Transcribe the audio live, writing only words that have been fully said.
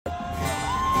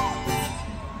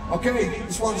Okay,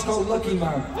 this one's called Lucky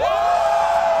Man.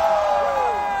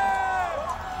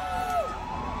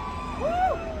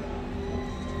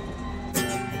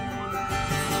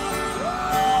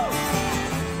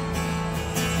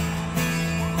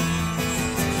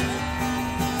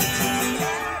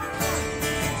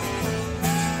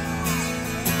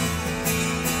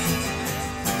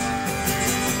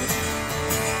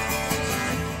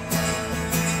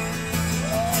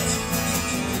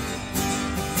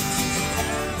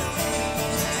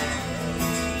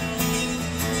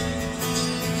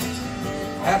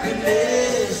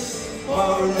 Happiness,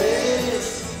 more or less,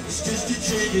 it's just a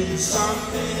change in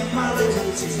something in my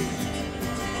liberty.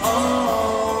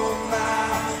 Oh my.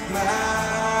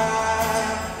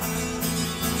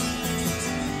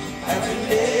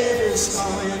 Happiness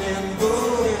coming and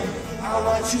going. I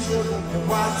watch you look and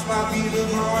watch my people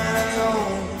growing. I know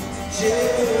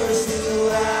just who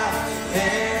I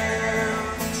am.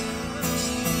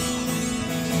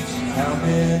 How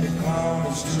many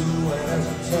corners do I have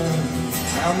to turn?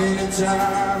 How many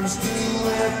times do I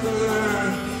have to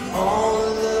learn? All the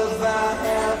love I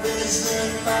have is in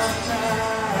my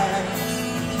mind.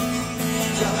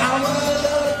 So I'm a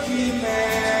lucky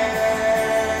man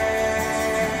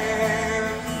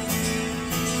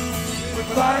with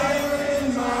fire in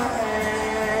my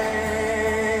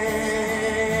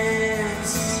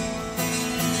hands.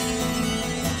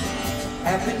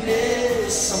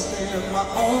 Happiness, something in my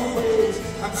own ways.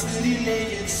 I'm steady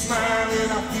naked, smiling,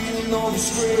 I feel no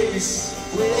disgrace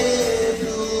with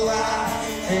who I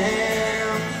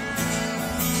am.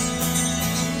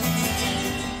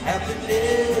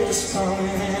 Happiness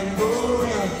coming and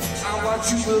going. I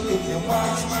watch you look at me,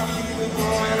 watch my people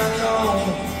growing. I know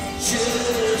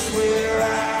just where I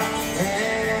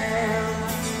am.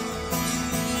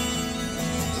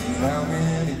 How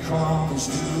many corners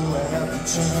do I have to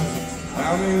turn?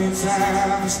 How many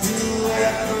times do I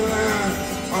have to learn?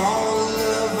 All the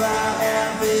love I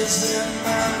have is in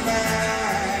my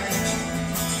mind.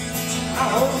 I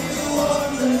hope you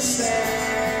understand.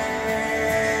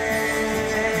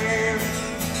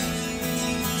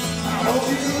 I hope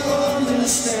you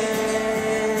understand.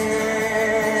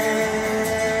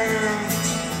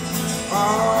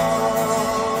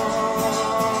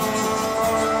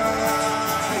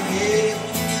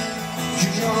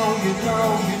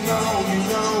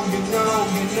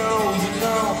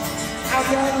 I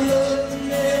got love that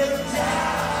never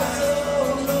dies, oh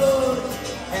Lord.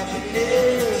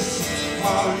 Happiness,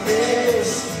 all this,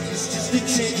 it's just a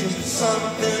change of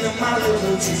something in my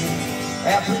liberty.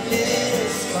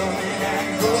 Happiness coming and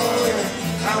going.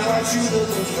 I watch you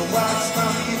look and watch my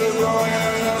people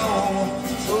growing alone.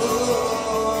 Oh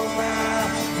my.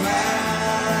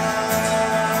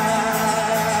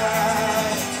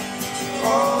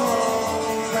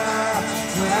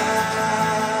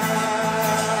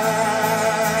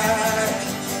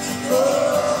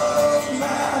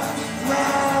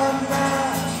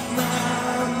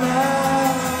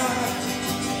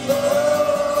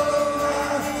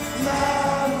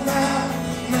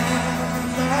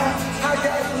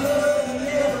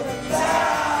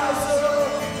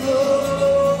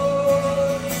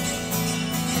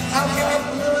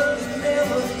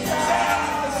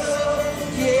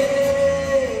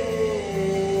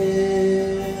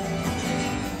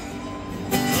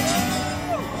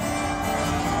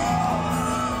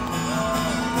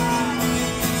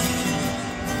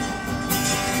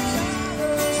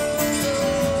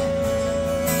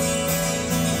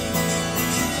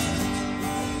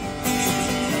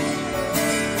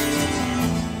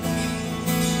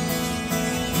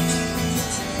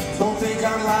 Don't think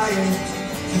I'm lying,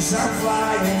 'cause I'm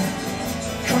flying.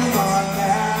 Come on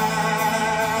now.